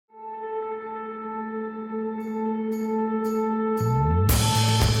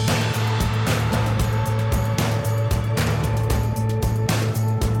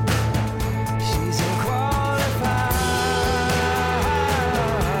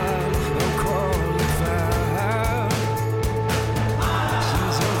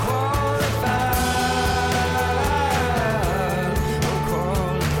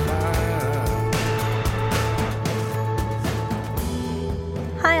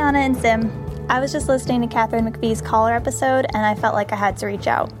Anna and Sim. I was just listening to Katharine McPhee's Caller episode, and I felt like I had to reach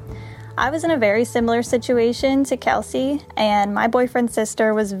out. I was in a very similar situation to Kelsey, and my boyfriend's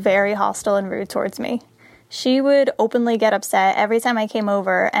sister was very hostile and rude towards me. She would openly get upset every time I came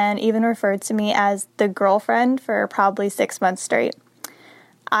over and even referred to me as the girlfriend for probably 6 months straight.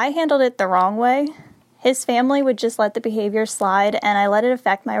 I handled it the wrong way. His family would just let the behavior slide, and I let it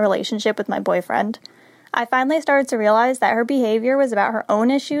affect my relationship with my boyfriend. I finally started to realize that her behavior was about her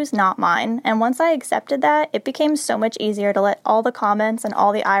own issues, not mine, and once I accepted that, it became so much easier to let all the comments and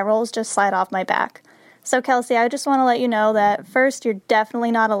all the eye rolls just slide off my back. So Kelsey, I just want to let you know that first, you're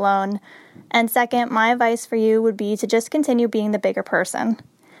definitely not alone, and second, my advice for you would be to just continue being the bigger person.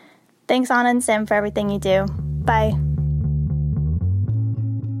 Thanks Anna and Sim for everything you do. Bye.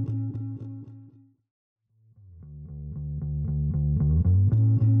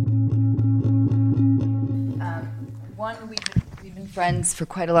 One, we've been friends for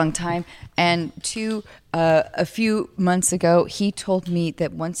quite a long time, and two, a few months ago, he told me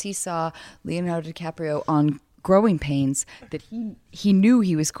that once he saw Leonardo DiCaprio on Growing Pains, that he knew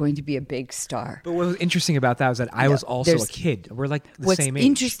he was going to be a big star. But what was interesting about that was that I was also a kid. We're like the same age. What's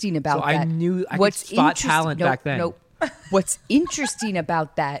interesting about that? I knew I could spot talent back then. No. What's interesting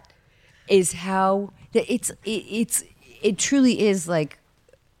about that is how it truly is like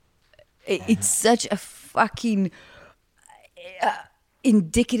it's such a fucking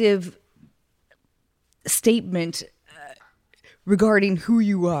indicative statement regarding who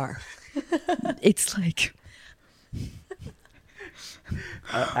you are. It's like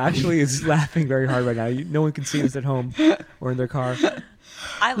Ashley is laughing very hard right now. No one can see us at home or in their car.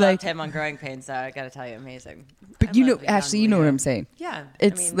 I loved him on Growing Pains, so I got to tell you, amazing. But you know, Ashley, you know what I'm saying. Yeah,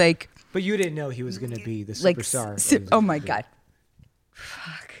 it's like. But you didn't know he was going to be the superstar. Like, oh my god.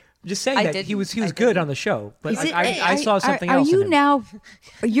 Fuck. I'm just saying that he was good on the show, but I saw something else.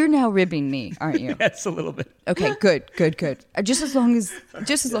 You're now ribbing me, aren't you? Yes, a little bit. Okay, good. Just as long as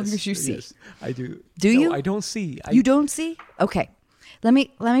you see. Yes, I do. Do you? I don't see. You don't see? Okay. Let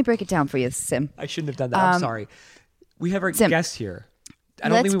me break it down for you, Sim. I shouldn't have done that. I'm sorry. We have our guest here. I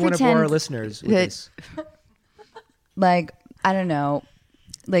don't think we want to bore our listeners with this. Like, I don't know.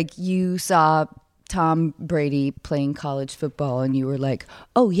 Like you saw Tom Brady playing college football and you were like,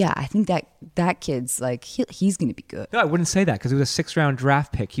 oh yeah, I think that kid's like, he's going to be good. No, I wouldn't say that because it was a 6th round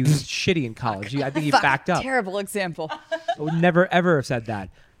draft pick. He was shitty in college. I think he backed up. Terrible example. I would never ever have said that.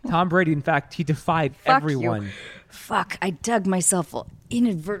 Tom Brady, in fact, he defied everyone. Fuck, I dug myself an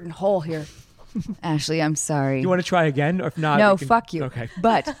inadvertent hole here. Ashley, I'm sorry. You want to try again? Or if not, no, fuck you. Okay.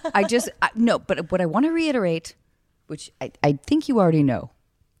 But but what I want to reiterate, which I think you already know,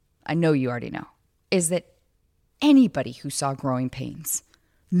 I know you already know, is that anybody who saw Growing Pains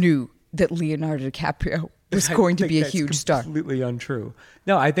knew that Leonardo DiCaprio was going to be a huge star. Completely untrue.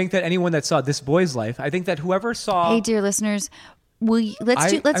 No, I think that anyone that saw This Boy's Life, I think that whoever saw... Hey, dear listeners,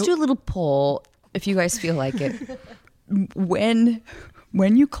 let's do a little poll, if you guys feel like it. When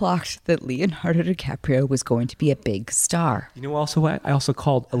you clocked that Leonardo DiCaprio was going to be a big star. You know, also I also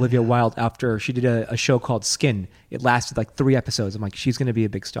called Olivia Wilde after she did a show called Skin. It lasted like 3 episodes. I'm like, she's going to be a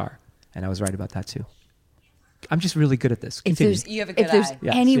big star. And I was right about that too. I'm just really good at this. Continue. If there's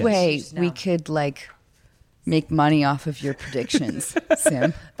any way we could like make money off of your predictions,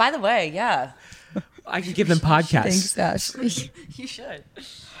 Sim. By the way, yeah. I could give them podcasts. Thanks, Ashley. You should.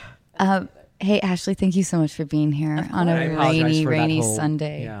 Hey, Ashley, thank you so much for being here on a rainy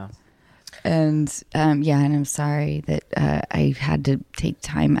Sunday. Yeah. And and I'm sorry that I had to take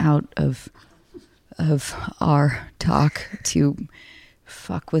time out of our talk to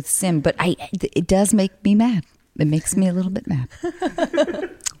fuck with Sim, but it does make me mad. It makes me a little bit mad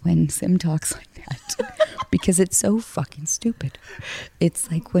when Sim talks like that because it's so fucking stupid. It's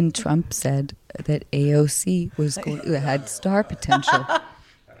like when Trump said that AOC had star potential.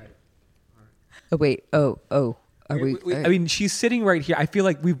 Oh wait. Oh. Are we? I mean, she's sitting right here. I feel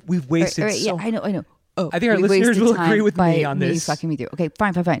like we've wasted. Right, yeah, I know. Oh, I think our listeners will agree with me on this. Fucking with you. Okay,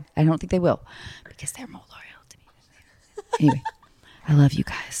 fine. I don't think they will because they're more loyal to me. Anyway, I love you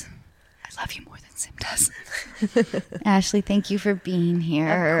guys. I love you more than Sim does. Ashley, thank you for being here.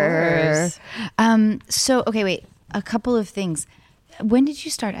 Of course. So, okay, wait. A couple of things. When did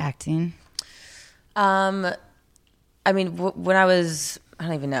you start acting? I mean, when I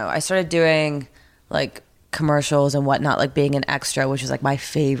don't even know. I started doing like commercials and whatnot, like being an extra, which is like my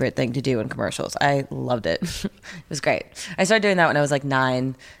favorite thing to do in commercials. I loved it. It was great. I started doing that when I was like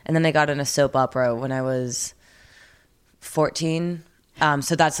 9, and then I got in a soap opera when I was 14.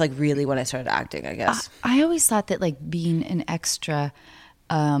 So that's like really when I started acting, I guess. I always thought that like being an extra,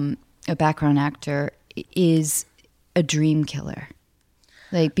 a background actor is a dream killer.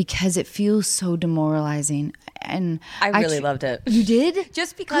 like because it feels so demoralizing. And I really loved it. You did?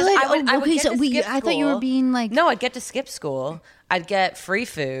 Just because Good. I would get to skip I thought you were school. being like, No, I'd get to skip school. I'd get free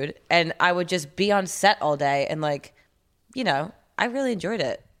food, and I would just be on set all day, and like, you know, I really enjoyed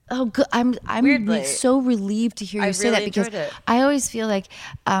it. oh, good. I'm Weirdly. so relieved to hear you I say really that because enjoyed it. I always feel like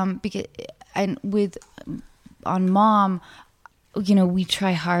because and with on Mom, you know, we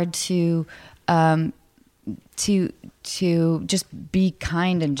try hard to just be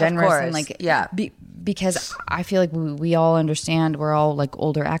kind and generous course, and like yeah. because I feel like we all understand, we're all like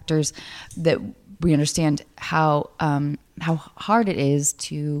older actors, that we understand how hard it is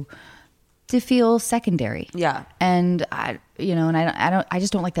to feel secondary. Yeah. And I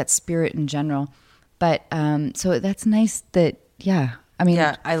just don't like that spirit in general. But so that's nice that I mean,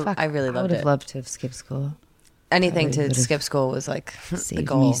 Yeah, I really I loved would have it. loved to have skipped school. Anything Probably to would've skip school was like the Saved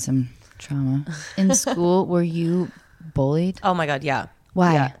goal. me some trauma. In school, were you bullied? Oh my god, yeah.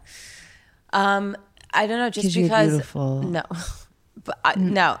 Why? Yeah. I don't know, just 'Cause you're because beautiful. No. But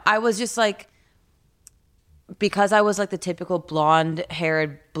no, I was just like, because I was like the typical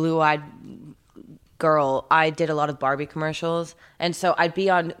blonde-haired, blue-eyed girl, I did a lot of Barbie commercials, and so I'd be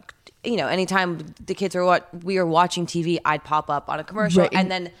on, you know, anytime the kids were we were watching TV, I'd pop up on a commercial, Right,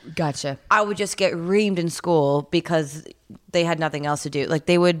 and then gotcha. I would just get reamed in school because they had nothing else to do. Like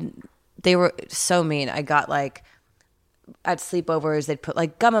they were so mean. I got like, at sleepovers, they'd put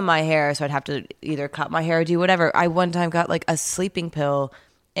like gum in my hair, so I'd have to either cut my hair or do whatever. I one time got like a sleeping pill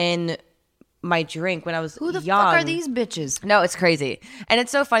in my drink when I was Who the young. fuck are these bitches? No, it's crazy. And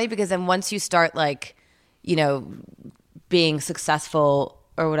it's so funny because then once you start like, you know, being successful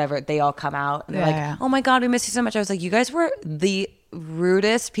or whatever, they all come out and they're Yeah. like, oh my God, we miss you so much. I was like, you guys were the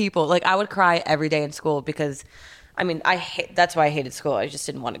rudest people. Like I would cry every day in school because, I mean, that's why I hated school. I just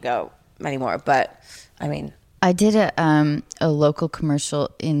didn't want to go anymore. But I mean, I did a local commercial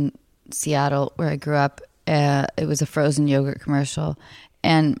in Seattle where I grew up. It was a frozen yogurt commercial,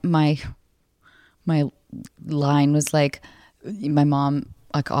 and my line was like, my mom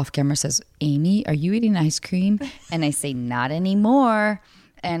like off camera says, "Amy, are you eating ice cream?" And I say, "Not anymore."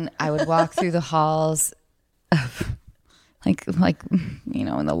 And I would walk through the halls of like you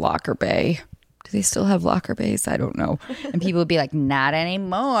know, in the locker bay. Do they still have locker bays? I don't know. And people would be like, "Not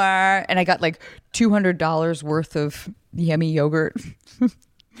anymore." And I got like $200 worth of yummy yogurt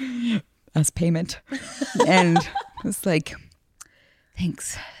as payment. And I was like,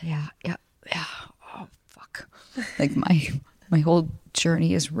 thanks. Yeah. Oh, fuck. Like my whole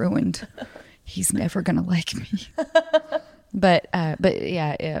journey is ruined. He's never going to like me. But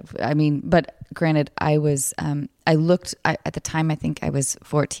yeah. I mean, but granted, I was, at the time, I think I was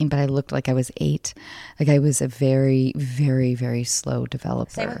 14, but I looked like I was 8. Like I was a very, very, very slow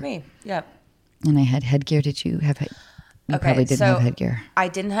developer. same with me. Yeah. And I had headgear. Did you have You probably didn't have headgear. I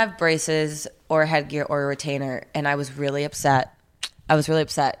didn't have braces or headgear or a retainer, and I was really upset.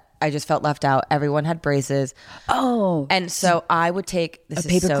 I just felt left out. Everyone had braces. Oh. And so I would take, this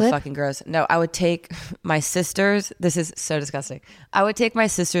is so paperclip? fucking gross. No, I would take my sister's, this is so disgusting. I would take my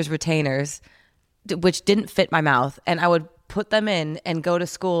sister's retainers, which didn't fit my mouth, and I would put them in and go to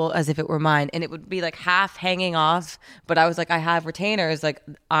school as if it were mine. And it would be like half hanging off. But I was like, I have retainers. Like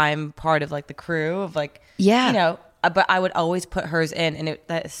I'm part of like the crew of like, Yeah. you know, but I would always put hers in, and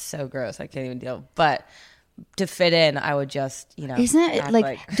that is so gross. I can't even deal. But to fit in, I would just, you know, Isn't it act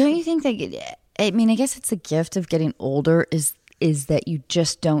like don't you think that, I mean, I guess it's a gift of getting older is that you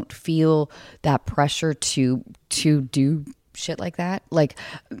just don't feel that pressure to do shit like that. Like,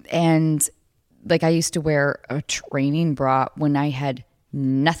 and like I used to wear a training bra when I had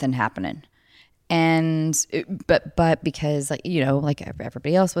nothing happening. And but because like, you know, like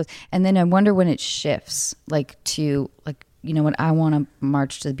everybody else was, and then I wonder when it shifts like to like, you know what, I want to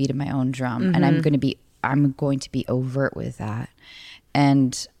march to the beat of my own drum, and I'm going to be overt with that.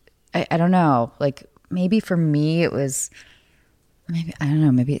 And I don't know, like maybe for me it was, maybe, I don't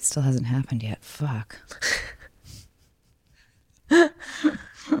know, maybe it still hasn't happened yet. Fuck. I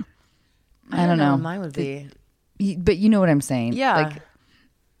don't know. what mine would be. But you know what I'm saying? Yeah.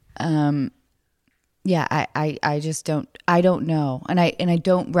 Like, yeah, I just I don't know. And I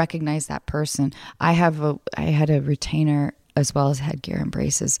don't recognize that person. I had a retainer as well as headgear and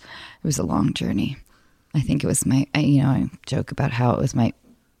braces. It was a long journey. I think it was I joke about how it was my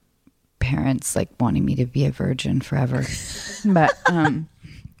parents like wanting me to be a virgin forever. But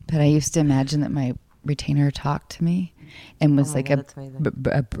I used to imagine that my retainer talked to me and was like God, that's amazing.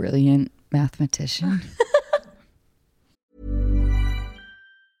 a brilliant mathematician.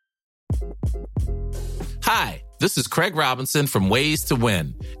 Hi, This is Craig Robinson from Ways to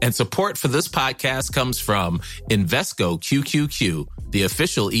Win, and support for this podcast comes from Invesco QQQ, the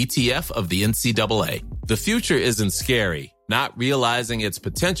official ETF of the NCAA. The future isn't scary. Not realizing its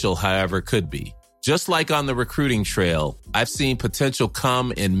potential, however, could be. Just like on the recruiting trail, I've seen potential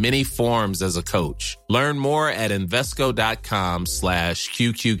come in many forms as a coach. Learn more at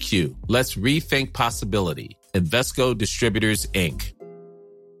Invesco.com/QQQ. Let's rethink possibility. Invesco Distributors, Inc.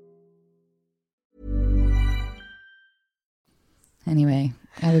 Anyway,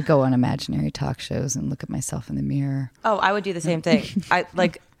 I would go on imaginary talk shows and look at myself in the mirror. Oh, I would do the same thing.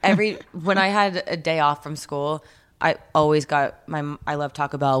 When I had a day off from school, I always got I love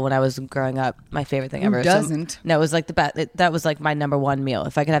Taco Bell when I was growing up. My favorite thing ever. Who doesn't? No, it was like the best. That was like my number one meal.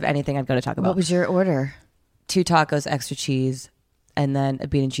 If I could have anything, I'd go to Taco Bell. What was your order? 2 tacos, extra cheese, and then a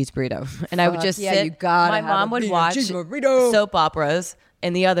bean and cheese burrito. And I would just sit. You gotta my have mom a would bean and watch cheese burrito. soap operas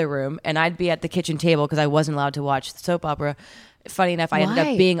in the other room, and I'd be at the kitchen table because I wasn't allowed to watch the soap opera. Funny enough, I ended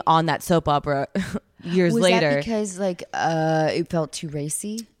Why? up being on that soap opera years Was later. that because it felt too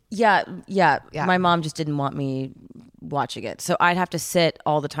racy? Yeah. Yeah. My mom just didn't want me watching it. So I'd have to sit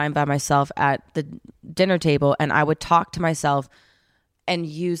all the time by myself at the dinner table, and I would talk to myself and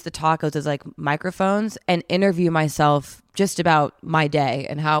use the tacos as like microphones and interview myself just about my day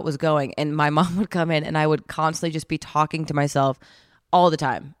and how it was going. And my mom would come in and I would constantly just be talking to myself all the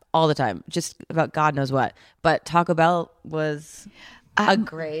time, just about God knows what. But Taco Bell was a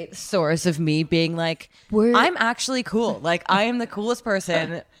great source of me being like, I'm actually cool. Like, I am the coolest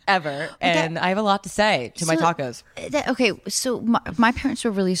person ever, and I have a lot to say to my tacos. So my parents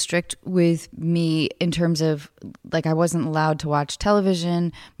were really strict with me in terms of, like, I wasn't allowed to watch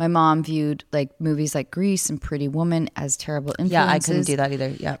television. My mom viewed, like, movies like Grease and Pretty Woman as terrible influences. Yeah, I couldn't do that either.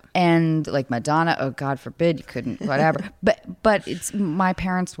 Yeah. And, like, Madonna, oh, God forbid, you couldn't, whatever. but it's, my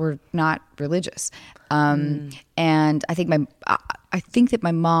parents were not religious. And I think that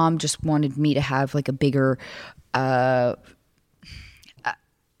my mom just wanted me to have like a bigger, I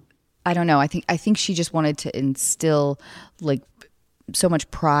don't know. I think she just wanted to instill like so much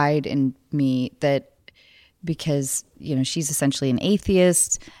pride in me that, because, you know, she's essentially an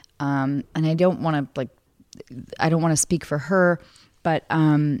atheist. And I don't want to speak for her, but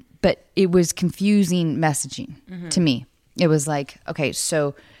it was confusing messaging to me. It was like, okay,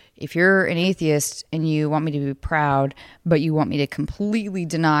 so if you're an atheist and you want me to be proud, but you want me to completely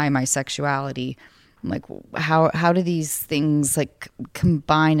deny my sexuality, I'm like, how do these things like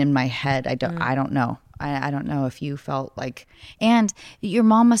combine in my head? I don't know. I don't know if you felt like, and your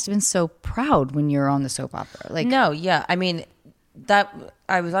mom must have been so proud when you're on the soap opera. Like, no, yeah. I mean, that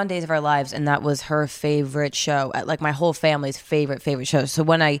I was on Days of Our Lives, and that was her favorite show, like my whole family's favorite show. So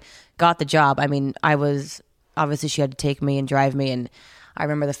when I got the job, I mean, obviously she had to take me and drive me, and I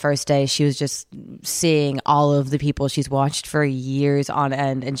remember the first day she was just seeing all of the people she's watched for years on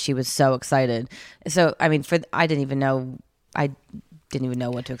end, and she was so excited. So, I mean, I didn't even know what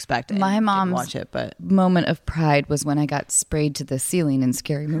to expect. My mom's watch it, but moment of pride was when I got sprayed to the ceiling in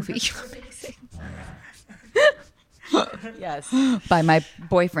Scary Movie. yes, by my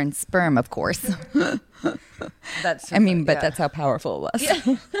boyfriend's sperm, of course. That's how powerful it was.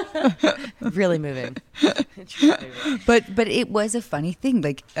 Yeah. Really moving. But it was a funny thing.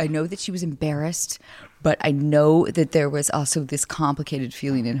 Like, I know that she was embarrassed, but I know that there was also this complicated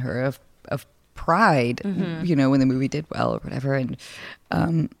feeling in her of pride, you know, when the movie did well or whatever.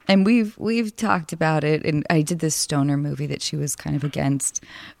 And we've talked about it. And I did this stoner movie that she was kind of against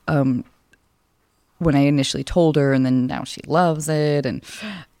when I initially told her, and then now she loves it. And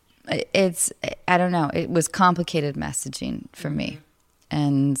I don't know, it was complicated messaging for me.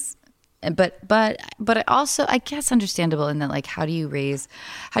 But also, I guess, understandable in that, like, how do you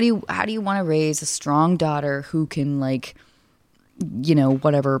want to raise a strong daughter who can, like, you know,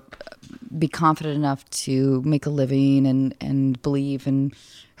 whatever, be confident enough to make a living and believe in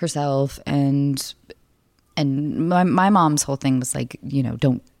herself. And my mom's whole thing was like, you know,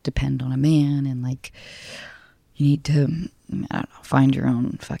 don't depend on a man, and like, you need to, I don't know, find your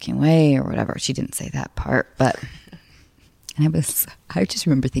own fucking way or whatever. She didn't say that part, but I just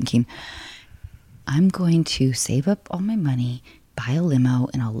remember thinking, I'm going to save up all my money, buy a limo,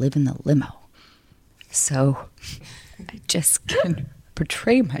 and I'll live in the limo. So I just can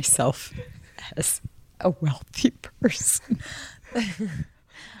portray myself as a wealthy person.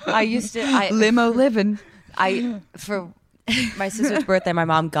 Limo living. For my sister's birthday, my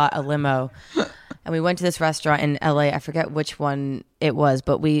mom got a limo, and we went to this restaurant in LA. I forget which one it was,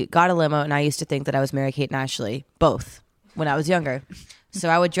 but we got a limo, and I used to think that I was Mary-Kate and Ashley, both, when I was younger. So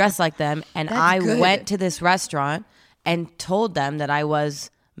I would dress like them, and I went to this restaurant and told them that I was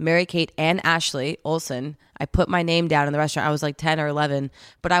Mary Kate and Ashley Olsen. I put my name down in the restaurant. I was like 10 or 11,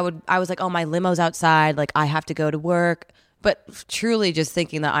 but I was like, oh, my limo's outside. Like, I have to go to work. But truly just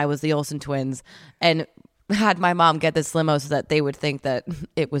thinking that I was the Olsen twins, and had my mom get this limo so that they would think that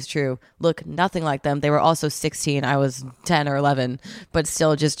it was true. Look, nothing like them. They were also 16. I was 10 or 11, but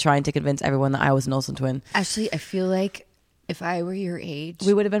still just trying to convince everyone that I was an Olsen twin. Actually, I feel like if I were your age,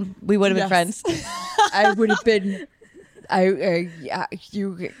 We would have been friends. I would have been.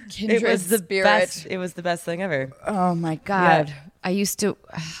 You kindred It was the spirit. best. It was the best thing ever. Oh my God. Yeah. I used to,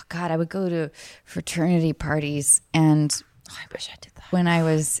 I would go to fraternity parties. And I wish I did that. when I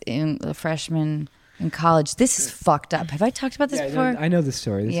was a freshman in college, this is fucked up. Have I talked about this before? I know the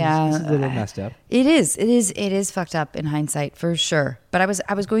story. This Yeah. is a little messed up. It is fucked up in hindsight for sure. But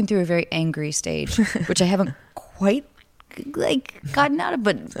I was going through a very angry stage, which I haven't quite like gotten out of,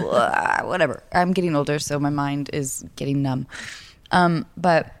 but whatever. I'm getting older, so my mind is getting numb.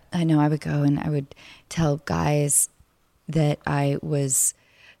 But I know I would go and I would tell guys that I was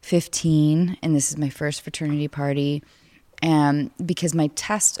 15 and this is my first fraternity party, and because my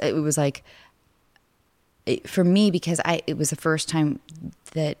test, it was like, for me, because it was the first time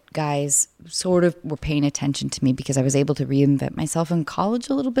that guys sort of were paying attention to me, because I was able to reinvent myself in college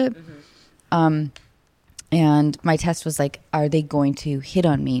a little bit. And my test was like, are they going to hit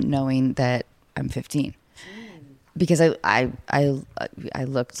on me knowing that I'm 15? Because I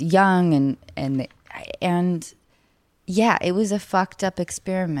looked young and yeah, it was a fucked up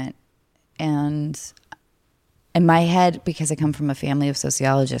experiment. And in my head, because I come from a family of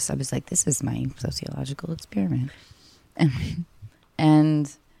sociologists, I was like, this is my sociological experiment. And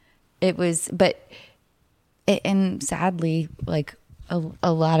it was, and sadly, like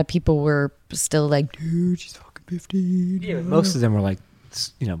a lot of people were still like, dude, she's fucking 15. Yeah, most of them were like,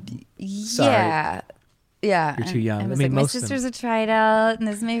 sorry. Yeah. You're too young. I was I mean, like, my most of them- sisters have tried out, and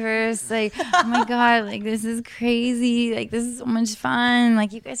this is my first, like, oh my God, like, this is crazy. Like, this is so much fun.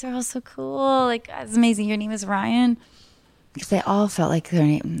 Like, you guys are all so cool. Like, God, it's amazing. Your name is Ryan. Because they all felt like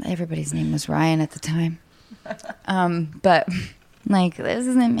everybody's name was Ryan at the time. But, like, this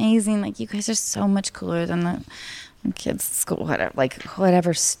is amazing. Like, you guys are so much cooler than the kids at school.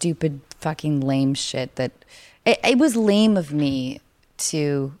 Whatever stupid fucking lame shit that. It was lame of me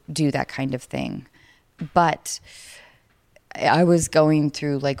to do that kind of thing. But I was going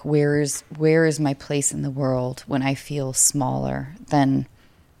through like, where is my place in the world when I feel smaller than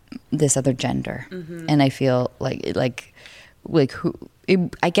this other gender, and I feel like who?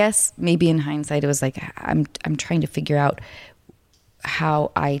 I guess maybe in hindsight it was like I'm trying to figure out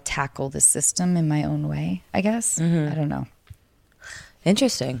how I tackle the system in my own way. I guess I don't know.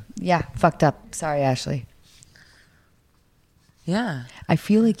 Interesting. Yeah, fucked up. Sorry, Ashley. Yeah. I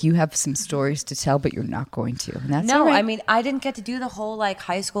feel like you have some stories to tell, but you're not going to. And that's No, all right. I mean, I didn't get to do the whole like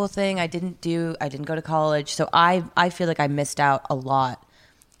high school thing. I didn't go to college. So I feel like I missed out a lot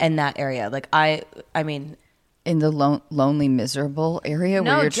in that area. Like I mean, in the lonely, miserable area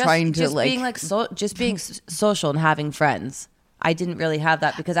where you're trying to like being like being social and having friends. I didn't really have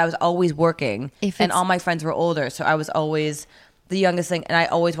that because I was always working, and all my friends were older, so I was always the youngest thing, and I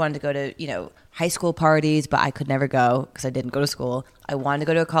always wanted to go to high school parties, but I could never go because I didn't go to school. I wanted to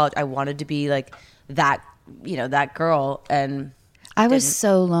go to a college. I wanted to be like that, that girl, and I was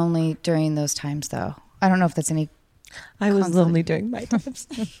so lonely during those times, though. I don't know if that's any. I was lonely during my times.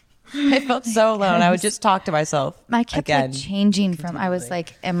 I felt so alone. I would just talk to myself. I kept like changing from. I was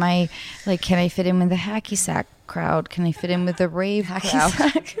like, am I like? Can I fit in with the hacky sack crowd? Can I fit in with the rave crowd?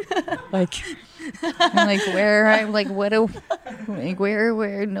 like, I'm like where I'm like what do like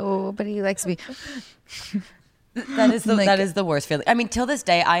where nobody likes me. That is the worst feeling. I mean, till this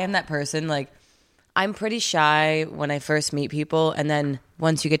day, I am that person. Like, I'm pretty shy when I first meet people, and then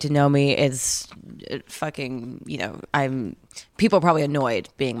once you get to know me, it's fucking, people are probably annoyed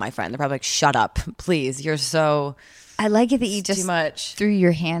being my friend. They're probably like, shut up, please. You're so. I like it that you too just much. threw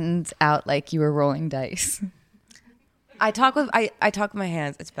your hands out like you were rolling dice. I talk with my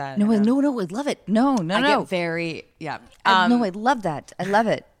hands. It's bad. No, I love it. No. I get very, yeah. No, I love that. I love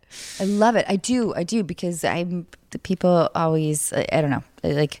it. I do because the people always, I don't know,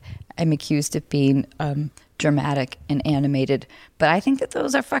 like I'm accused of being dramatic and animated, but I think that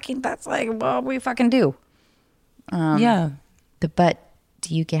those are that's like what we fucking do. Yeah. But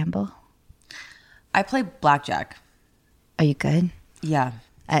do you gamble? I play blackjack. Are you good? Yeah.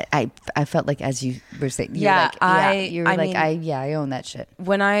 I felt like as you were saying, I own that shit.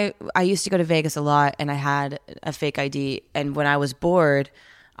 When I used to go to Vegas a lot, and I had a fake ID, and when I was bored,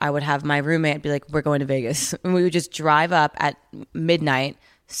 I would have my roommate be like, we're going to Vegas. And we would just drive up at midnight,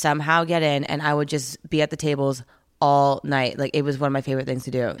 somehow get in, and I would just be at the tables all night. Like it was one of my favorite things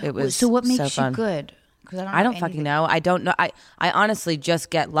to do. It was So what makes so you fun. good? Because I don't fucking know. I don't know. I honestly just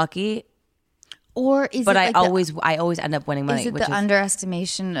get lucky, Or is but it I like always end up winning money. is it which the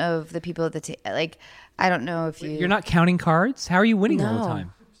underestimation of the people at the like? I don't know if you. You're not counting cards. How are you winning all the No.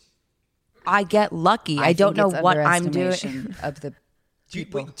 time? I get lucky. I don't know think it's what I'm doing. underestimation of the. Do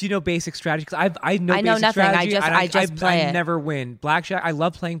you know basic strategy? Because I know I know basic nothing. strategy. I just play I it. never win blackjack. I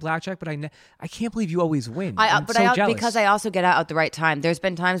love playing blackjack, but I can't believe you always win. I'm so jealous. Because I also get out at the right time. There's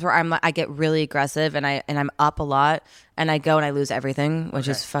been times where I get really aggressive and I'm up a lot and I go and I lose everything, which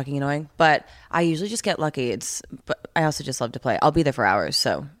is fucking annoying. But I usually just get lucky. But I also just love to play. I'll be there for hours.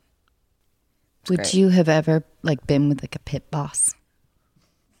 So Would great. you have ever like been with like a pit boss?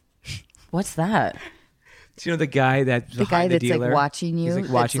 what's that? Do you know the guy that's The guy that's dealer? like watching you. He's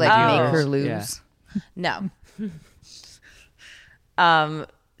like watching that's, the like make dealers. her lose. Yeah. No. I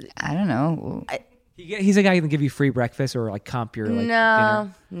don't know. He's a guy who can give you free breakfast or like comp your like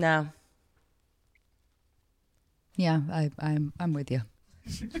dinner. No. Yeah, I'm with you.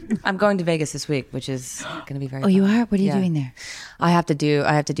 I'm going to Vegas this week, which is going to be very Oh, you fun. are? What are you Yeah. doing there? I have to do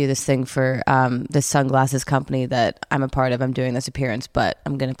this thing for this sunglasses company that I'm a part of. I'm doing this appearance, but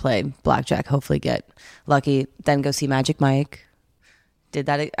I'm going to play blackjack, hopefully get lucky, then go see Magic Mike.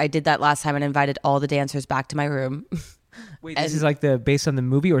 I did that last time and invited all the dancers back to my room. Wait, this is like based on the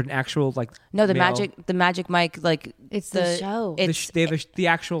movie or an actual like No, the male- Magic Mike, like It's the show. It's they have the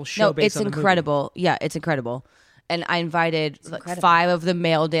actual show no, based it's on the movie. incredible. Yeah, it's incredible. And I invited like 5 of the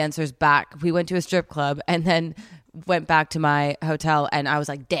male dancers back. We went to a strip club and then went back to my hotel and I was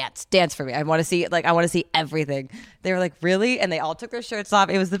like, dance for me. I want to see everything. They were like, really? And they all took their shirts off.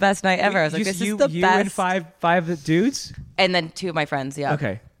 It was the best night ever. I was like, this is the you best. and five dudes. And then 2 of my friends. Yeah.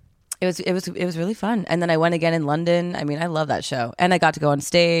 Okay. It was really fun. And then I went again in London. I mean, I love that show. And I got to go on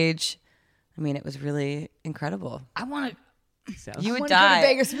stage. I mean, it was really incredible. I want to. You would wanna go to die.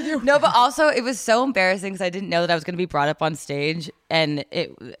 Vegas with you. No, but also it was so embarrassing because I didn't know that I was going to be brought up on stage, and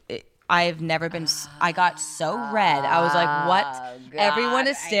I've never been. I got so red. I was like, "What?" Everyone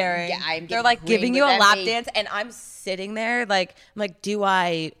is staring. They're like giving you a lap dance, and I'm sitting there like, do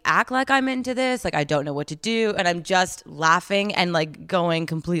I act like I'm into this? Like I don't know what to do, and I'm just laughing and like going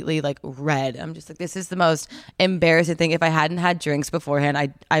completely like red. I'm just like, this is the most embarrassing thing. If I hadn't had drinks beforehand,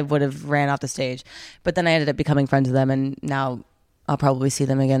 I would have ran off the stage. But then I ended up becoming friends with them, and now I'll probably see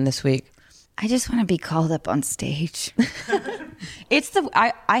them again this week. I just want to be called up on stage.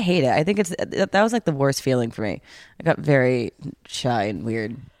 I hate it. I think that was like the worst feeling for me. I got very shy and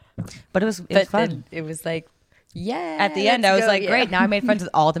weird, but it was fun. It was like, yeah. At the end, I was like, yeah. great. Now I made friends with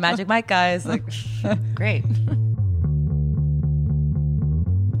all the Magic Mike guys. Like, great.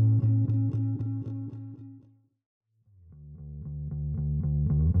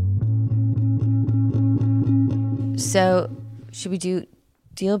 So, should we do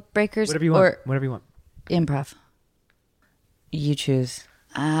deal breakers Whatever you want. or Whatever you want. improv? You choose.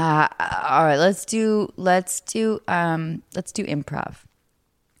 All right. Let's do improv.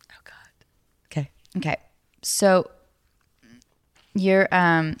 Oh God. Okay. Okay. So you're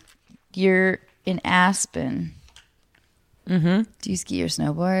in Aspen. Mm-hmm. Do you ski or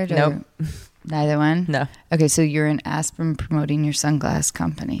snowboard? Nope. Or neither one? No. Okay, so you're in Aspen promoting your sunglass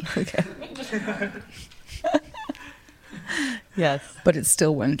company. Okay. Yes. But it's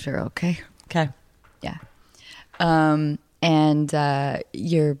still winter, okay? Okay. Yeah. And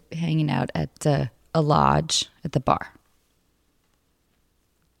you're hanging out at a lodge at the bar.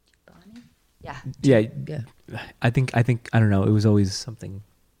 Yeah. Yeah. Yeah. I think I don't know. It was always something.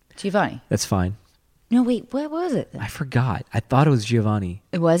 Giovanni. That's fine. No, wait, what was it then? I forgot. I thought it was Giovanni.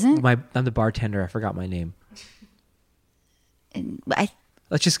 It wasn't? I'm the bartender. I forgot my name.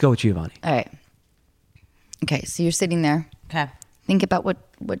 Let's just go with Giovanni. All right. Okay, so you're sitting there. Okay. Think about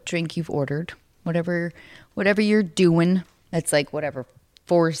what drink you've ordered. Whatever you're doing. That's like whatever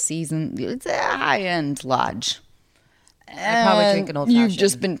Four Seasons. It's a high-end lodge. I probably drink an old You've fashioned.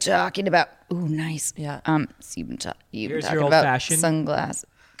 just been talking about. Ooh, nice. Yeah. So you've been Here's talking your about old-fashioned. sunglasses.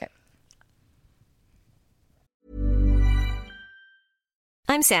 Okay.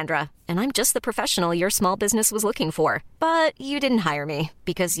 I'm Sandra, and I'm just the professional your small business was looking for. But you didn't hire me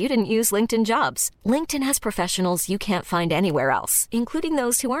because you didn't use LinkedIn Jobs. LinkedIn has professionals you can't find anywhere else, including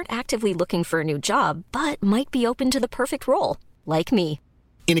those who aren't actively looking for a new job, but might be open to the perfect role, like me.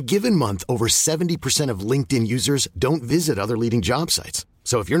 In a given month, over 70% of LinkedIn users don't visit other leading job sites.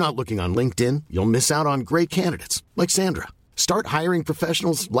 So if you're not looking on LinkedIn, you'll miss out on great candidates like Sandra. Start hiring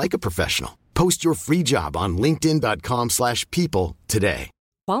professionals like a professional. Post your free job on linkedin.com/people today.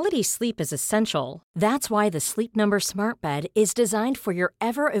 Quality sleep is essential. That's why the Sleep Number Smart Bed is designed for your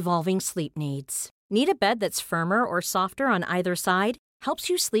ever-evolving sleep needs. Need a bed that's firmer or softer on either side? Helps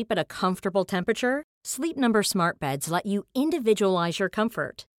you sleep at a comfortable temperature? Sleep Number Smart Beds let you individualize your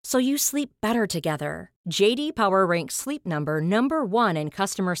comfort, so you sleep better together. JD Power ranks Sleep Number number 1 in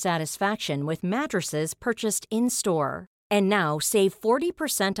customer satisfaction with mattresses purchased in-store. And now save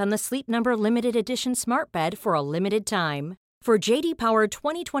 40% on the Sleep Number Limited Edition Smart Bed for a limited time. For JD Power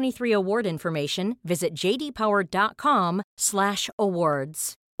 2023 award information, visit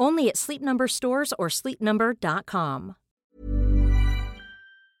jdpower.com/awards. Only at Sleep Number stores or sleepnumber.com.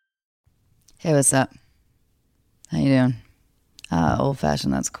 Hey, what's up? How you doing? Old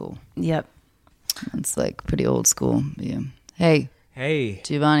fashioned, that's cool. Yep. It's like pretty old school. Yeah. Hey, Hey,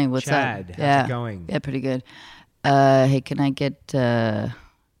 Giovanni, what's Chad, up? how's it going? Yeah, pretty good. Hey, can I get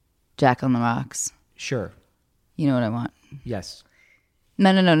Jack on the Rocks? Sure. You know what I want? Yes.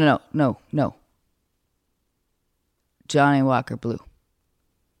 No. Johnny Walker Blue.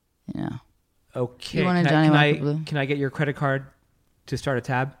 You know. Okay. You want a can, Johnny can Walker I Blue? can I get your credit card to start a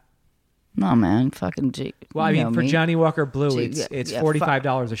tab? No, man, fucking G. Well, I you mean, know for me. Johnny Walker Blue, Gee, it's yeah,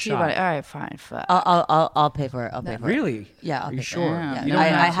 $45 a shot. Giovanni, all right, fine. Fuck. I'll pay for it. I'll pay for it. Really? Yeah, I'll Are pay you for sure? it. Yeah, You no, don't I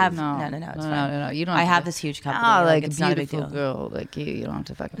have have to. no, it's fine. No. You don't. I to have do- this huge company. Oh, like it's a not a big beautiful deal. girl like you don't have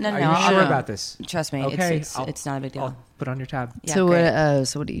to fucking. No, Are no, you sure I'll- about this? Trust me, Okay, it's not a big deal. I'll put on your tab. Yeah, so great.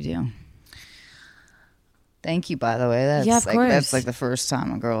 what do you do? Thank you, by the way. That's Yeah, of like course. that's like the first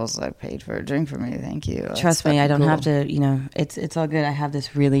time a girl's like paid for a drink for me. Thank you. That's Trust me, I fucking don't have cool. to. You know, it's all good. I have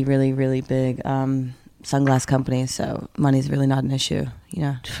this really, really, really big sunglass company, so money's really not an issue. You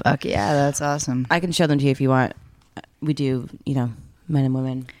know, Fuck yeah, that's awesome. I can show them to you if you want. We do, you know, men and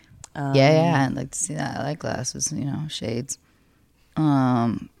women. Yeah, I'd like to see that. I like glasses, you know, shades.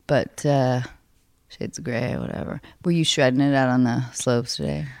 But shades of gray, whatever. Were you shredding it out on the slopes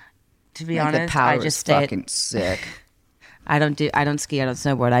today? To be Like, honest, the power I is just stay. fucking sick. I don't ski. I don't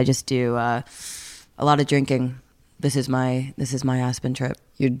snowboard. I just do a lot of drinking. This is my Aspen trip.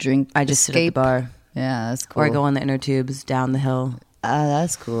 Your drink. I just sit at the escape? bar, Yeah, that's cool. or I go on the inner tubes down the hill.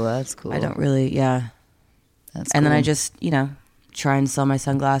 That's cool. That's cool. I don't really, yeah. That's And then cool. I just, you know, try and sell my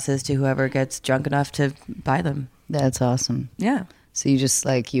sunglasses to whoever gets drunk enough to buy them. That's awesome. Yeah. So you just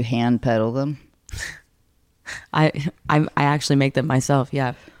like you hand pedal them. I actually make them myself.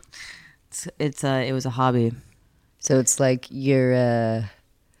 Yeah. It was a hobby. So it's like you're a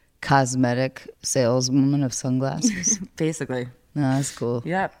cosmetic saleswoman of sunglasses. Basically. No, that's cool.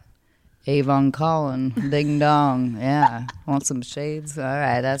 Yep. Avon Collin, ding dong. Yeah. Want some shades? All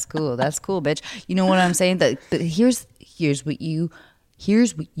right, that's cool. That's cool, bitch. You know what I'm saying? But here's what you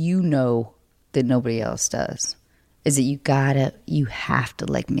know that nobody else does. Is that you have to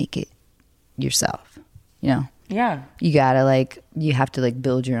like make it yourself. You know? Yeah. You have to like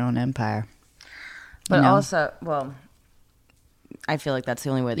build your own empire. But You know? also, well, I feel like that's the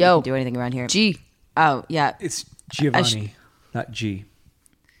only way that Yo, you can do anything around here. G. Oh, yeah. It's Giovanni, not G.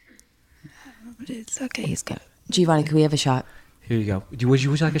 It's okay. He's got it. Giovanni, can we have a shot? Here you go. Would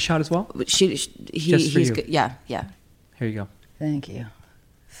you like a shot as well? He's Just for you. good. Yeah, yeah. Here you go. Thank you.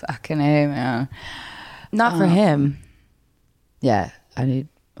 Fucking A, man. Not for him. Yeah, I need.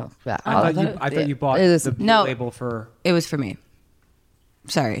 Oh, yeah. I thought you bought the No. label for. It was for me.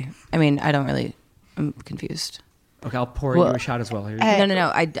 Sorry. I mean, I'm confused. Okay, I'll pour Well, you a shot as well. Here you go.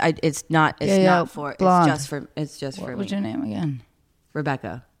 No. It's not. It's Yeah, not for. blonde. It's just for What me. was your name again?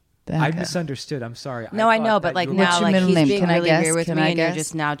 Rebecca. I Becca. misunderstood. I'm sorry. No, I thought know, that but like you were- What's now, your like middle he's name? being Can I really guess? weird with Can me, I and you're guess?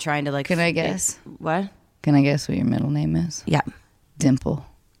 just now trying to like. Can I guess? What? Can I guess what your middle name is? Yeah. Dimple.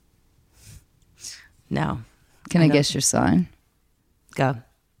 No. Can I I know. guess your sign? Go.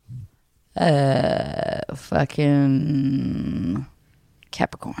 Fucking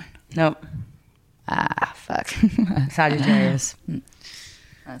Capricorn. Nope. Ah, fuck. Sagittarius.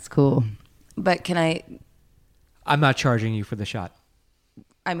 That's cool. But can I? I'm not charging you for the shot.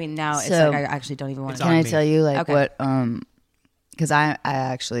 I mean, now it's So- like I actually don't even want It's to. Can on I me. tell you like Okay. what? Because I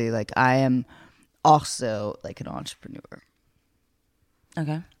actually like I am also like an entrepreneur.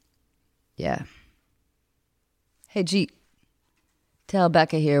 Okay. Yeah. Hey G, tell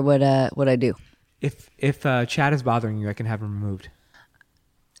Becca here what I do. If Chad is bothering you, I can have him removed.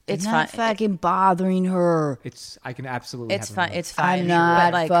 It's I'm not fine. fucking bothering her. I can absolutely. It's have him fine. removed. It's fine. I'm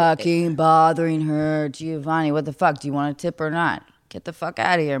not But, like, fucking bothering her. Giovanni, what the fuck? Do you want a tip or not? Get the fuck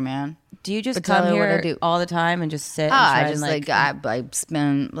out of here, man. Do you just But tell come her what I here do. all the time and just sit? And Ah, try I just and, I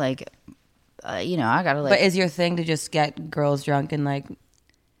spend like, you know, I gotta like. But is your thing to just get girls drunk and like?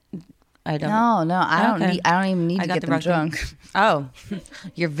 I don't. no, I don't Okay. need. I don't even need I to got get the them wrong thing. drunk. Oh,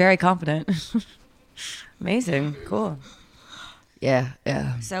 you're very confident. Amazing. Cool.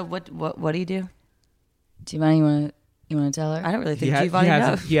 Yeah. So what do you do? Giovanni, You want to tell her? I don't really think he Giovanni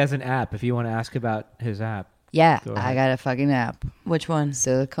knows. he has an app. If you want to ask about his app. Yeah, Go I ahead. got a fucking app. Which one?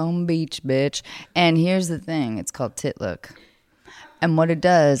 Silicon Beach, bitch. And here's the thing. It's called Titlook. And what it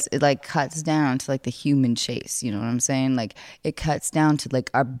does, it like cuts down to like the human chase. You know what I'm saying? Like it cuts down to like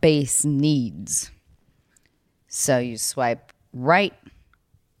our base needs. So you swipe right.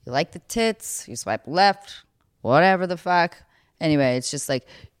 You like the tits. You swipe left. Whatever the fuck. Anyway, it's just like,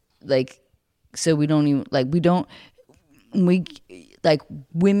 so we don't even, like,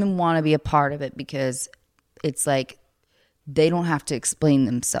 women want to be a part of it because it's like, they don't have to explain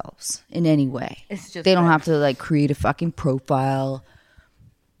themselves in any way. It's just they don't right. have to like create a fucking profile,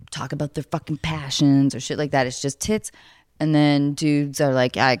 talk about their fucking passions or shit like that. It's just tits. And then dudes are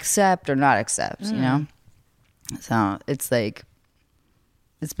like, I accept or not accept, you know? So it's like,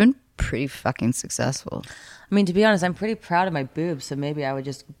 it's been pretty fucking successful. I mean, to be honest, I'm pretty proud of my boobs, so maybe I would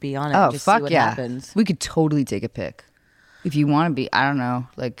just be on it Oh, and just fuck see what yeah. happens. We could totally take a pic. If you want to be, I don't know,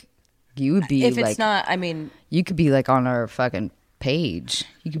 like, you would be If like, it's not, I mean, you could be like on our fucking page.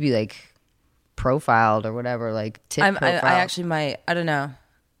 You could be like profiled or whatever, like tit I profile. actually might. I don't know.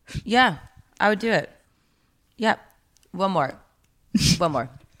 Yeah, I would do it. Yep. One more.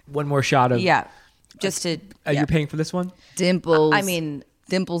 One more shot of. Yeah. Just to. Are yeah. you paying for this one? Dimples. I mean,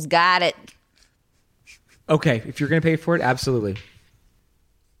 Dimples got it. Okay, if you're gonna pay for it, absolutely.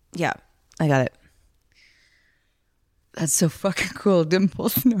 yeah, I got it. That's so fucking cool.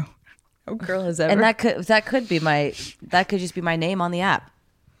 Dimples. No girl has ever. And that could just be my name on the app.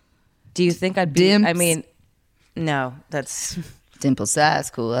 Do you think I'd be? Dimps. I mean, no, that's. Dimples.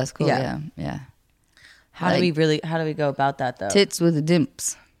 That's cool. That's cool. Yeah. Yeah. How do we go about that though? Tits with the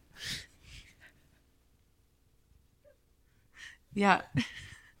dimps. Yeah.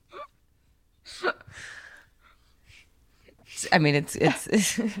 I mean, it's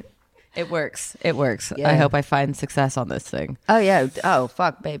it works. It works. Yeah. I hope I find success on this thing. Oh yeah. Oh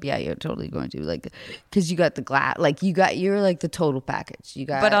fuck, babe. Yeah, you're totally going to like, because you got the glass. Like you're like the total package. You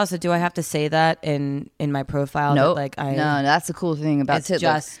got. But also, do I have to say that in my profile? Nope. That, like I No, that's the cool thing about It's Titlook.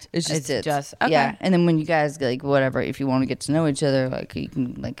 just- it's just it's tits. just- okay. Yeah. And then when you guys like whatever, if you want to get to know each other, like you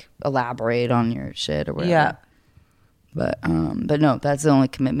can like elaborate on your shit or whatever. Yeah. But no, that's the only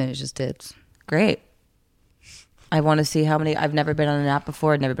commitment. Is just tits. Great. I want to see how many. I've never been on an app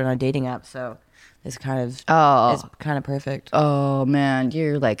before. I've never been on a dating app, so it's kind of perfect. Oh man,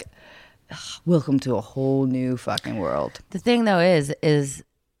 you're like, welcome to a whole new fucking world. The thing though is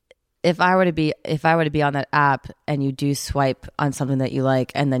if I were to be on that app and you do swipe on something that you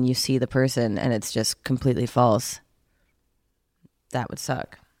like and then you see the person and it's just completely false, that would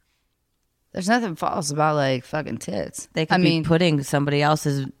suck. There's nothing false about like fucking tits. They could be putting somebody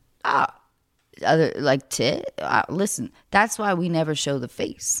else's. Other like tit. Listen, that's why we never show the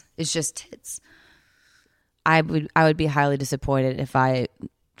face. It's just tits. I would be highly disappointed if I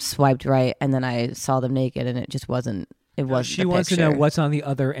swiped right and then I saw them naked and it just wasn't. It wasn't. She wants to know what's on the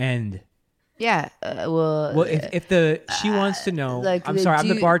other end. Yeah. Well, if she wants to know, like, I'm sorry, I'm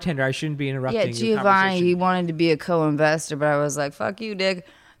the bartender. I shouldn't be interrupting. Yeah, your Giovanni, conversation. he wanted to be a co-investor, but I was like, "Fuck you, dick."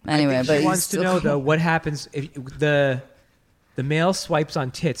 Anyway, but She wants to know though what happens if the male swipes on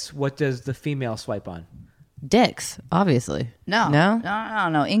tits. What does the female swipe on? Dicks, obviously.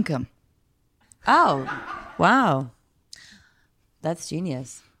 No, income. Oh, wow. That's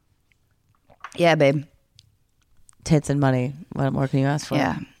genius. Yeah, babe. Tits and money. What more can you ask for?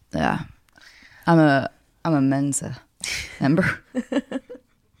 Yeah. I'm a Mensa member.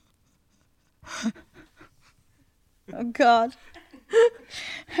 Oh God.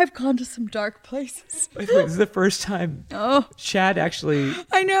 I've gone to some dark places. Wait, this is the first time Chad actually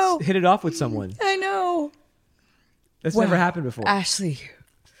I know. hit it off with someone. I know. That's never happened before. Ashley,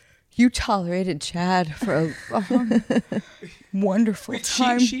 you tolerated Chad for a long, wonderful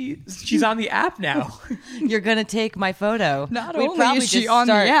time. She's on the app now. You're going to take my photo. Not We'd only probably is she just on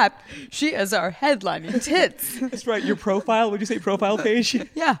start- the app, she is our headlining tits. That's right. Your profile. Would you say profile page?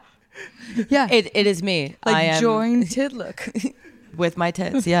 Yeah. Yeah. It is me. like I am join Titlook. with my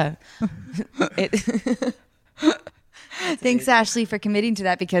tits. Yeah. Thanks, Ashley, for committing to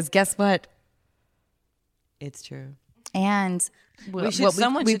that because guess what? It's true. And We should-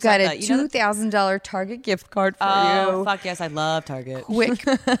 someone we've should got talk a about- you know $2,000 Target gift card for Oh, you. fuck yes. I love Target. Quick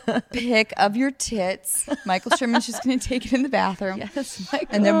pic of your tits. Michael Sherman's just going to take it in the bathroom. Yes,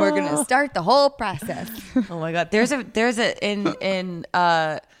 And then we're going to start the whole process. Oh my God. There's a in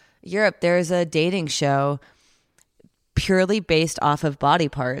Europe, there's a dating show purely based off of body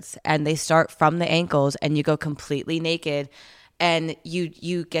parts, and they start from the ankles and you go completely naked and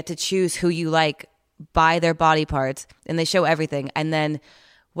you get to choose who you like by their body parts, and they show everything. And then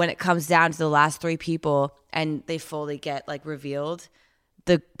when it comes down to the last 3 people and they fully get like revealed,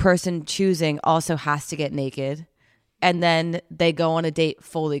 the person choosing also has to get naked. And then they go on a date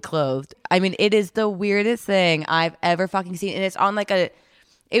fully clothed. I mean, it is the weirdest thing I've ever fucking seen. And it's on like it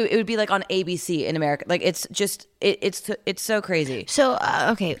would be like on ABC in America. Like it's just, it's so crazy. So,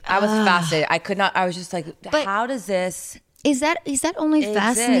 okay. I was fascinated. I was just like, But- how does this Is that only exist?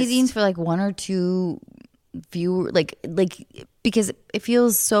 fascinating for like 1 or 2 viewers? Like because it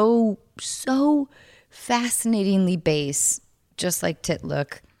feels so fascinatingly base, just like Tit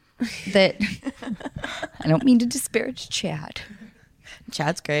Look, that I don't mean to disparage Chad.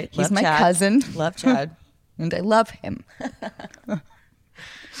 Chad's great. He's Love my Chad. cousin. Love Chad. And I love him.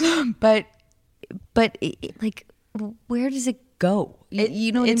 but like, where does it go?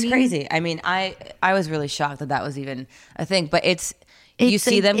 You know what It's I mean? crazy. I mean, I was really shocked that was even a thing. But you It's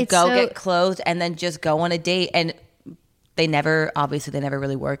see like- them it's go so- get clothed and then just go on a date, and they never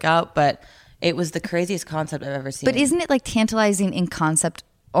really work out. But it was the craziest concept I've ever seen. But isn't it like tantalizing in concept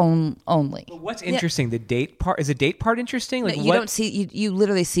only? What's interesting? The date part. Is the date part interesting? Like you what? don't see you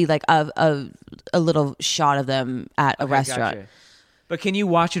literally see like a little shot of them at a Okay, restaurant. gotcha. But can you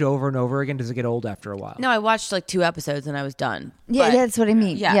watch it over and over again? Does it get old after a while? No, I watched like 2 episodes and I was done. Yeah, But- that's what I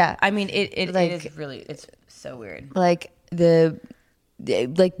mean. Yeah. I mean, it Like- is really, it's so weird. Like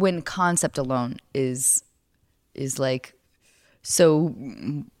like when concept alone is like so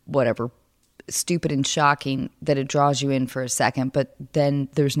whatever stupid and shocking that it draws you in for a second, but then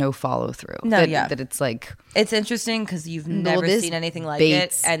there's no follow through. No, yeah. That it's like It's interesting because you've never this seen anything like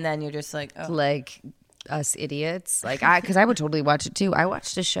baits- it, and then you're just like, oh. like us idiots. Like because I would totally watch it too. I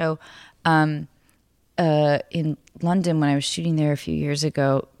watched a show in London when I was shooting there a few years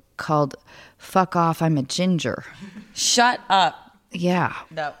ago called "Fuck Off, I'm a Ginger." Shut up. Yeah.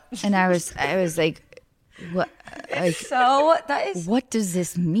 No. And I was like, what? Like, So that is. what does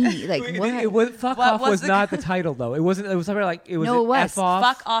this mean? Like, what? It was fuck What off was was the- not the title though. It wasn't. It was something like it was. No, it was. F off.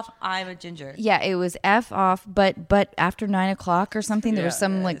 Fuck off, I'm a ginger. Yeah, it was F off, but after 9:00 or something, there was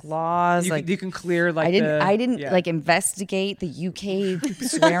some like laws. You, like you can clear like I didn't yeah. like investigate the UK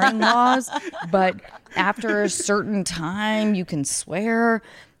swearing laws, but after a certain time, you can swear,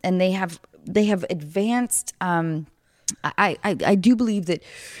 and they have advanced. I do believe that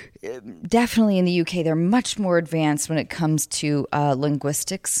definitely in the UK they're much more advanced when it comes to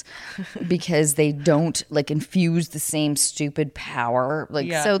linguistics because they don't like infuse the same stupid power. Like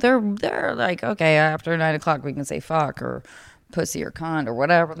Yeah. so they're like, okay, after 9:00 we can say fuck or pussy or cunt or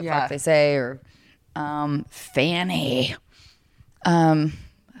whatever the Yeah. fuck they say or fanny. That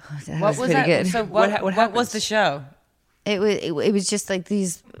What was pretty that? good. So What what happens? was the show? It was just like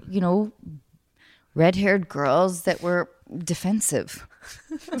these, red-haired girls that were defensive.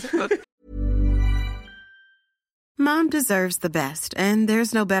 Mom deserves the best, and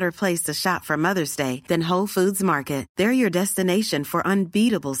there's no better place to shop for Mother's Day than Whole Foods Market. They're your destination for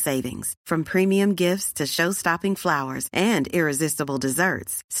unbeatable savings, from premium gifts to show-stopping flowers and irresistible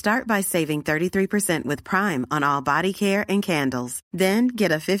desserts. Start by saving 33% with Prime on all body care and candles. Then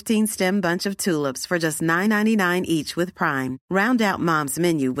get a 15-stem bunch of tulips for just $9.99 each with Prime. Round out Mom's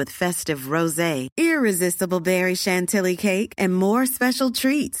menu with festive rosé, irresistible berry chantilly cake, and more special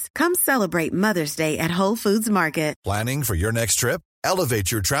treats. Come celebrate Mother's Day at Whole Foods Market. Planning for your next trip?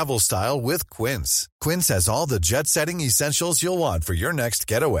 Elevate your travel style with Quince. Quince has all the jet-setting essentials you'll want for your next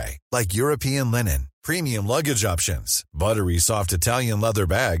getaway, like European linen, premium luggage options, buttery soft Italian leather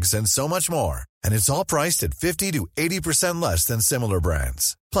bags, and so much more. And it's all priced at 50 to 80% less than similar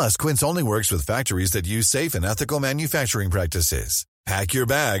brands. Plus, Quince only works with factories that use safe and ethical manufacturing practices. Pack your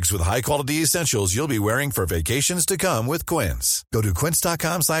bags with high-quality essentials you'll be wearing for vacations to come with Quince. Go to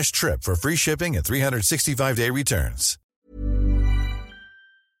quince.com/trip for free shipping and 365-day returns.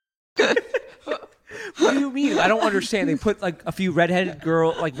 What do you mean? I don't understand. They put like a few red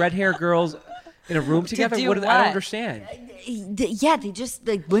hair girls in a room together. do I don't what? understand. Yeah, they just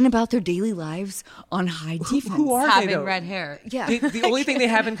went about their daily lives on high defense. Who are they? Having Though? red hair. Yeah. The only thing they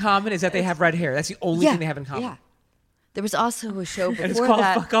have in common is that they have red hair. That's the only thing they have in common. Yeah. There was also a show And it's before called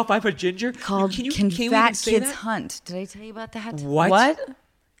that "Fuck Off, I'm a Ginger." called Can Can we Fat even say Kids that? Hunt? Did I tell you about that? What?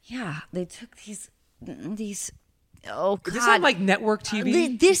 Yeah, they took these. Oh God! Is this on like network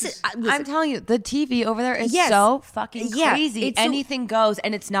TV? I'm telling you, the TV over there is Yes. so fucking Yeah, crazy. it's so- Anything goes,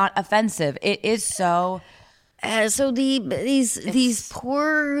 and it's not offensive. It is so. So these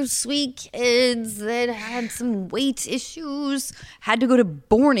poor sweet kids that had some weight issues had to go to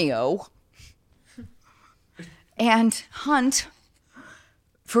Borneo and hunt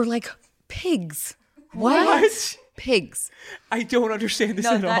for like pigs. What? pigs. I don't understand this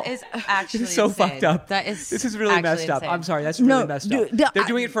No, at all. that is actually It's so insane. fucked up. This is really actually messed up. insane. I'm sorry, that's really messed up. no, They're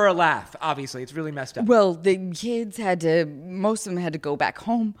doing it for a laugh. Obviously, it's really messed up. Well, the kids most of them had to go back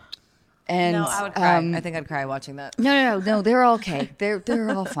home. And No, I would cry. I think I'd cry watching that. No, they're all okay. They're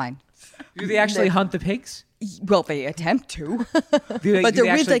all fine. Do they actually hunt the pigs? Well, they attempt to, But but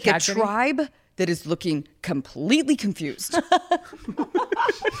they're with like a tribe that is looking completely confused.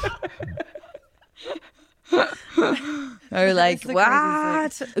 They're like,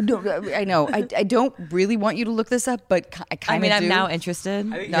 what? No, I know. I don't really want you to look this up, but I kind of I'm now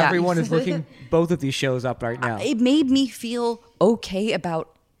interested. I think everyone is looking both of these shows up right now. It made me feel okay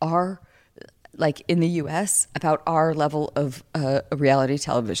about like in the U.S., about our level of reality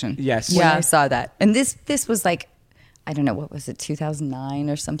television. Yes. When I saw that. And this was like, I don't know, what was it, 2009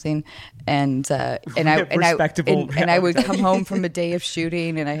 or something? And I would come home from a day of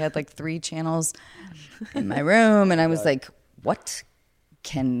shooting, and I had like 3 channels in my room, and I was like, what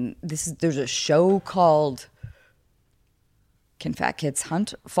there's a show called Can Fat Kids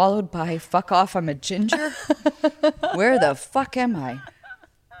Hunt, followed by Fuck Off, I'm a Ginger? Where the fuck am I?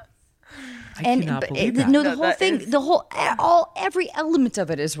 I cannot believe that. No, the whole thing, every element of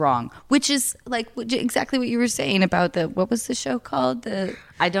it is wrong, which is like exactly what you were saying about what was the show called?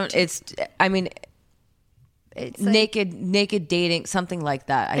 It's like, naked dating, something like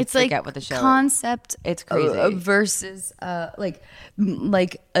that. I forget like what the show concept. It's crazy. Versus like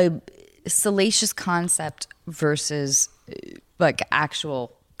a salacious concept versus like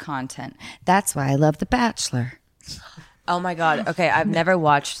actual content. That's why I love The Bachelor. Oh my God. Okay. I've never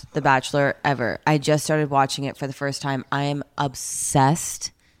watched The Bachelor ever. I just started watching it for the first time. I am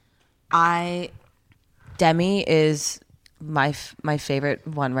obsessed. Demi is my favorite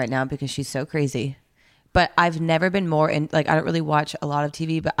one right now because she's so crazy. But I've never been more I don't really watch a lot of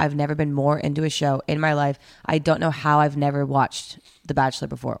TV, but I've never been more into a show in my life. I don't know how I've never watched The Bachelor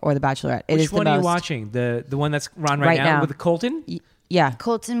before or The Bachelorette. Which one are you watching? The one that's on right now with Colton? Yeah.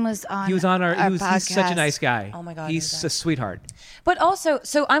 Colton was on. He was on our podcast. He's such a nice guy. Oh my God. He's a sweetheart. But also,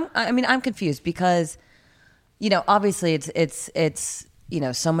 so I'm confused because, obviously it's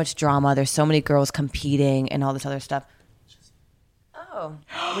so much drama. There's so many girls competing and all this other stuff. Oh,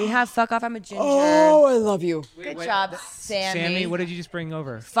 we have Fuck Off, I'm a Ginger. Oh, I love you. Good job, Sammy. Sammy, what did you just bring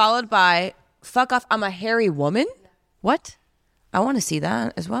over? Followed by Fuck Off, I'm a Hairy Woman. What? I want to see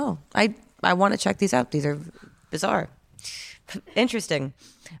that as well. I want to check these out. These are bizarre. Interesting.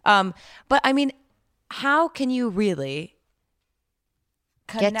 But I mean, how can you really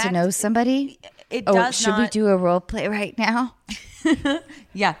get to know somebody? It does should we do a role play right now?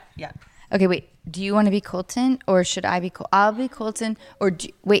 Yeah. Okay, wait. Do you want to be Colton or should I be I'll be Colton or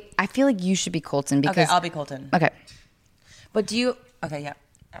wait, I feel like you should be Colton because Okay, I'll be Colton. Okay. But do you Okay, yeah.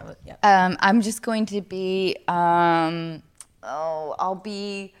 Yeah. I'm just going to be I'll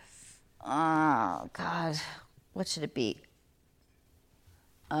be oh God. What should it be?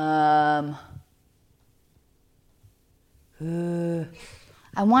 I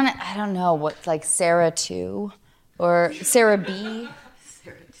don't know what, like Sarah 2 or Sarah B.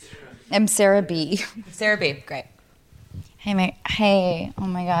 I'm Sarah B. Sarah B. Great. Hey, oh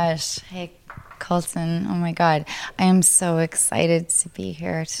my gosh. Hey, Colton. Oh my God. I am so excited to be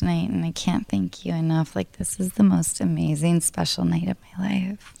here tonight and I can't thank you enough. Like, this is the most amazing, special night of my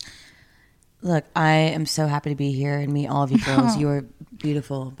life. Look, I am so happy to be here and meet all of you girls. You are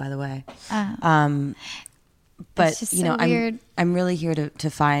beautiful, by the way. But just so weird. I'm really here to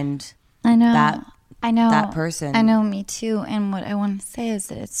find I know that person. I know, me too. And what I want to say is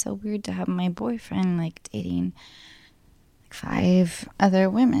that it's so weird to have my boyfriend like dating like 5 other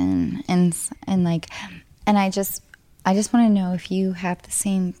women and I just want to know if you have the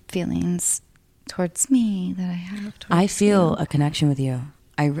same feelings towards me that I have towards I feel you. a connection with you.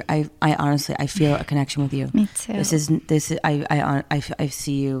 I honestly feel a connection with you. Me too. This is I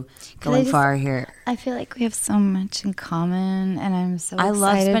see you going far here. I feel like we have so much in common, and I'm so I excited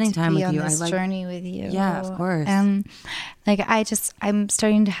love spending to time be with on you. this journey with you. Yeah, of course. I'm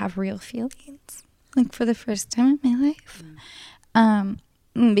starting to have real feelings, like for the first time in my life,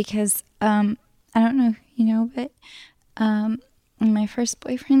 because I don't know if you know, but my first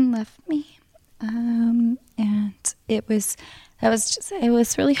boyfriend left me, and it was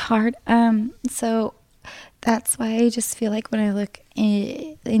really hard. So that's why I just feel like when I look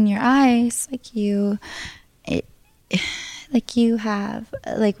in your eyes, like you have,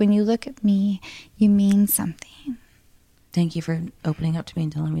 like when you look at me, you mean something. Thank you for opening up to me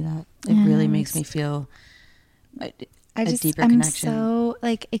and telling me that. It really makes me feel a deeper connection. I'm so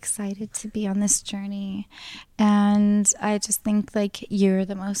like excited to be on this journey, and I just think like you're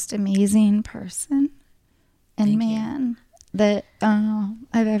the most amazing person. and man that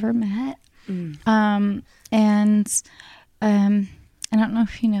I've ever met. And I don't know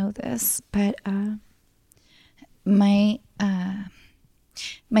if you know this, but my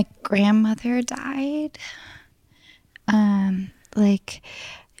grandmother died.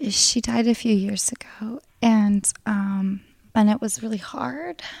 She died a few years ago, and it was really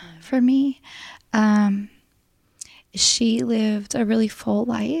hard for me. She lived a really full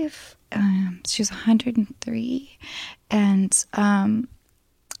life. She was 103, and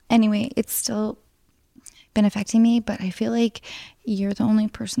anyway, it's still been affecting me, but I feel like you're the only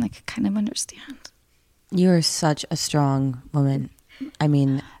person that could kind of understand. You're such a strong woman. I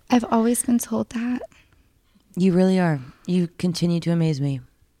mean, I've always been told that. You really are. You continue to amaze me.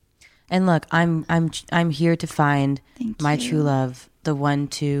 And look, I'm here to find my true love, the one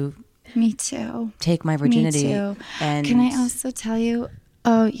to Me too. take my virginity. Me too. And can I also tell you?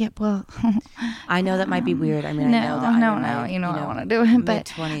 Oh yeah, well, I know that might be weird. I mean, I know that I want to do it,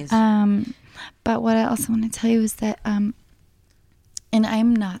 but mid-20s. But what I also want to tell you is that, and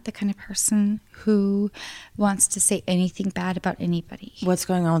I'm not the kind of person who wants to say anything bad about anybody. What's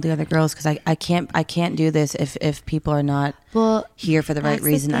going on with the other girls? Because I can't do this if people are not here for the right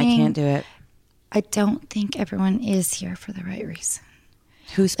reason. I can't do it. I don't think everyone is here for the right reason.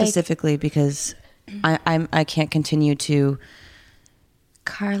 Who specifically? Because I can't continue to.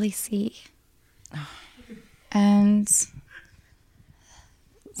 Carly C. And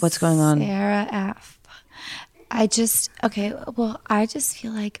what's going on? Sarah F. I just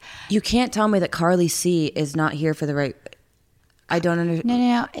feel like you can't tell me that Carly C is not here for the right. I don't understand.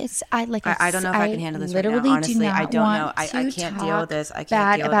 No. It's I don't know if I can handle this right now. Honestly, I don't know. I can't deal with this. I can't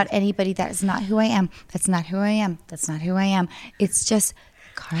bad deal about with anybody. That is not who I am. That's not who I am. That's not who I am. It's just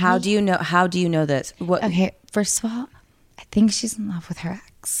Carly. How do you know this? What? Okay, first of all, I think she's in love with her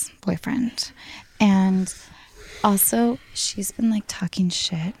ex-boyfriend, and also she's been like talking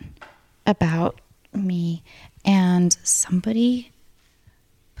shit about me, and somebody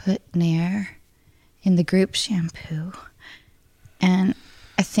put Nair in the group shampoo, and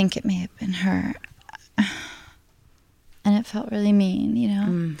I think it may have been her, and it felt really mean, you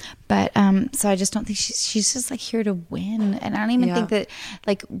know. But so I just don't think she's just like here to win, and I don't even think that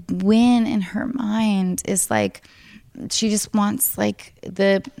like win in her mind is like she just wants like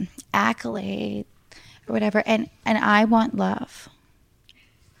the accolade or whatever, and I want love.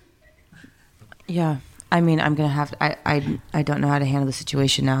 Yeah, I mean, I'm gonna have to, I don't know how to handle the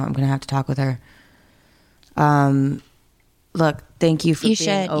situation now. I'm gonna have to talk with her. Look, thank you for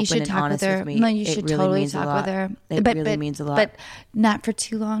being open and honest with me. No, you should totally talk with her. It really means a lot. But not for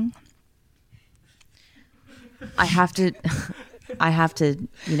too long. I have to,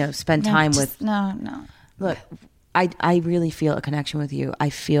 spend time with. No. Look, I really feel a connection with you. I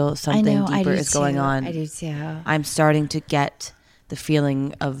feel something deeper is going on. I do too. I'm starting to get the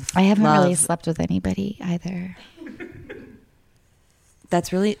feeling of I haven't love. really slept with anybody either.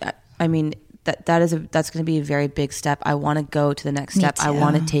 That's really, I mean, that's going to be a very big step. I want to go to the next step. I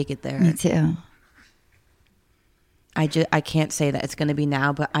want to take it there. Me too. I can't say that it's going to be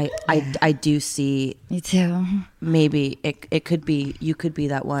now, but I do see. Me too. Maybe it could be, you could be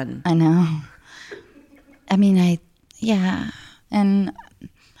that one. I know. I mean,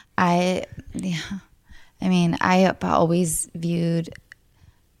 I have always viewed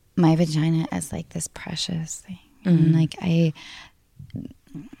my vagina as like this precious thing. And like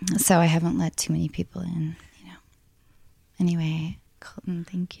so I haven't let too many people in, you know. Anyway, Colton,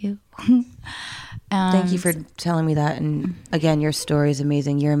 thank you. Thank you for telling me that. And again, your story is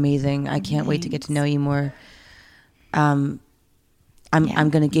amazing. You're amazing. I can't wait to get to know you more. I'm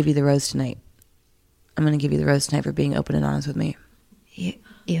going to give you the rose tonight. I'm going to give you the rose tonight for being open and honest with me.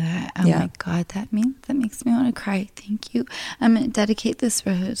 My God, that makes me want to cry. Thank you. I'm going to dedicate this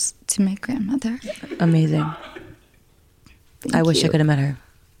rose to my grandmother. Amazing. I wish I could have met her.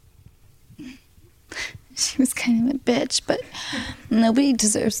 She was kind of a bitch, but nobody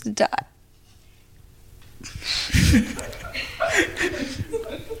deserves to die.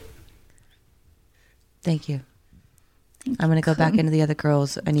 Thank you. I'm going to go back into the other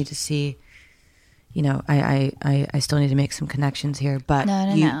girls. I need to see, you know, I still need to make some connections here, but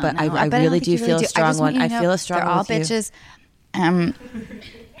I really do feel a strong one. I feel a strong one. They're all bitches.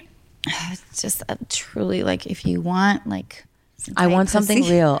 Just truly, like, if you want, like, I want something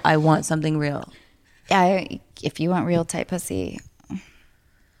real. I want something real. Yeah, if you want real tight pussy.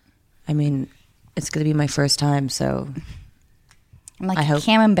 I mean, it's going to be my first time, so I'm like a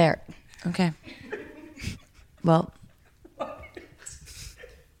camembert. Okay. Well,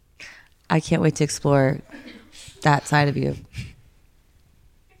 I can't wait to explore that side of you.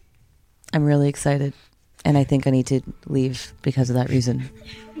 I'm really excited. And I think I need to leave because of that reason.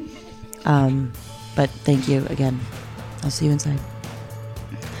 But thank you again. I'll see you inside.